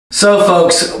So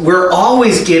folks, we're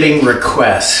always getting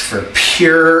requests for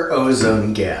pure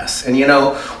ozone gas. And you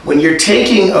know, when you're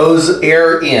taking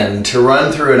air in to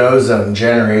run through an ozone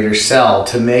generator cell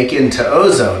to make into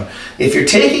ozone, if you're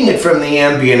taking it from the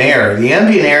ambient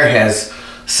air has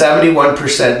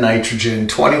 71% nitrogen,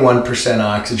 21%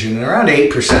 oxygen, and around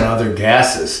 8% other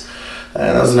gases.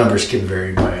 Those numbers can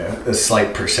vary by a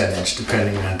slight percentage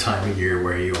depending on time of year,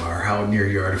 where you are, how near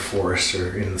you are to forests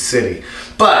or in the city.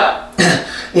 But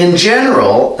in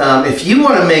general, if you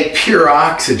want to make pure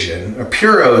oxygen or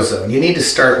pure ozone, you need to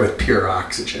start with pure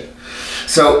oxygen.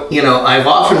 So, you know, I've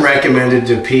often recommended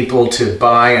to people to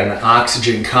buy an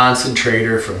oxygen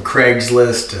concentrator from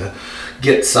Craigslist to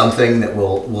get something that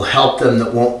will help them,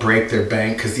 that won't break their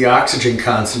bank, because the oxygen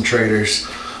concentrators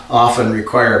often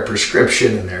require a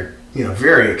prescription, and they're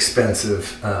very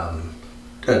expensive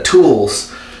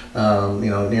tools,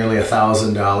 nearly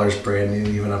 $1,000 brand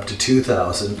new, even up to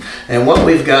 $2,000. And what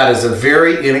we've got is a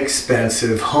very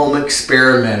inexpensive home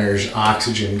experimenter's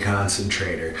oxygen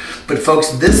concentrator. But folks,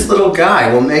 this little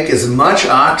guy will make as much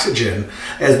oxygen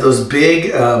as those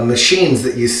big machines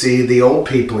that you see the old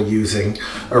people using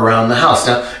around the house.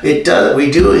 Now, we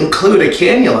do include a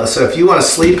cannula, so if you want to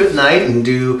sleep at night and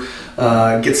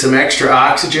get some extra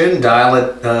oxygen, dial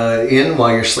it in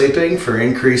while you're sleeping for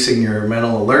increasing your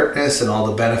mental alertness and all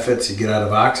the benefits you get out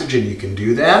of oxygen, you can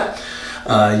do that.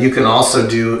 You can also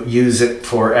use it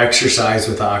for exercise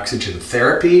with oxygen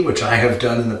therapy, which I have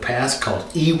done in the past, called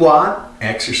EWOT,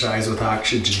 exercise with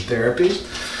oxygen therapy.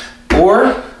 Or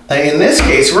in this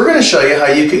case, we're going to show you how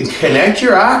you can connect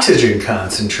your oxygen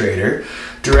concentrator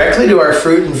directly to our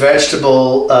fruit and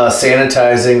vegetable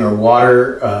sanitizing or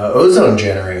water ozone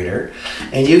generator,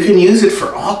 and you can use it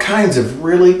for all kinds of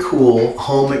really cool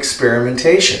home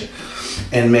experimentation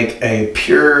and make a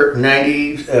pure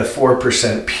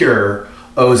 94% pure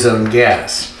ozone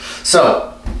gas.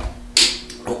 So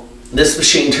this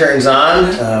machine turns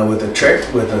on with a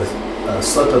trick, with a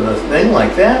slip of the thing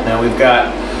like that. Now we've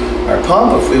got our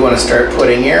pump if we want to start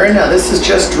putting air in. Now this is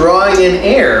just drawing in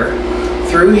air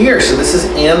through here, so this is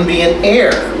ambient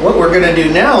air. What we're going to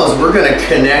do now is we're going to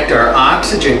connect our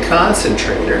oxygen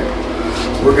concentrator.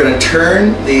 We're going to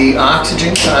turn the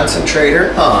oxygen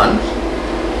concentrator on.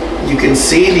 You can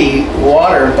see the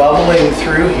water bubbling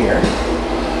through here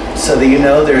so that you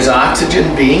know there's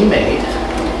oxygen being made.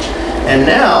 And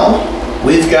now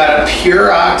we've got a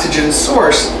pure oxygen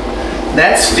source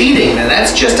that's feeding, and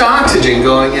that's just oxygen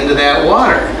going into that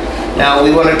water. Now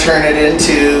we want to turn it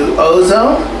into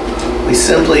ozone. We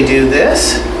simply do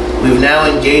this. We've now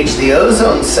engaged the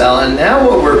ozone cell, and now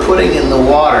what we're putting in the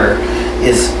water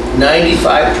is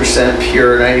 95%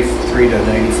 pure, 93 to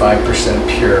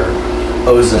 95% pure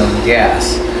ozone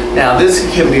gas. Now this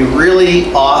can be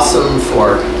really awesome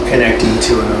for connecting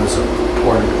to an ozone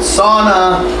portable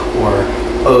sauna, or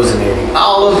ozonating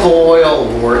olive oil,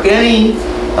 or any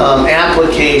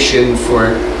application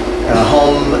for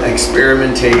home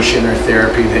experimentation or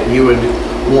therapy that you would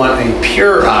want a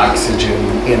pure oxygen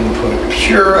input,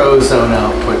 pure ozone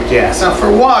output gas. Now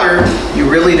for water, you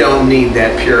really don't need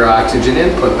that pure oxygen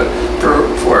input, but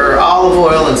for olive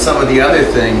oil and some of the other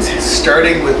things,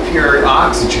 starting with pure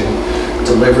oxygen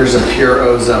delivers a pure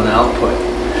ozone output.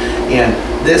 And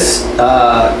this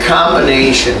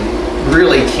combination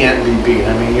really can't be beat.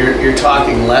 I mean, you're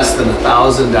talking less than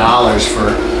 $1,000 for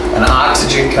an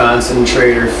oxygen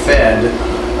concentrator fed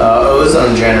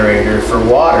ozone generator for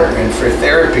water, and for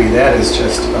therapy that is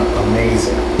just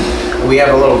amazing. We have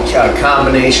a little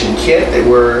combination kit that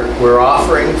we're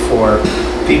offering for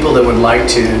people that would like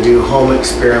to do home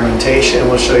experimentation.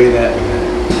 We'll show you that in a minute.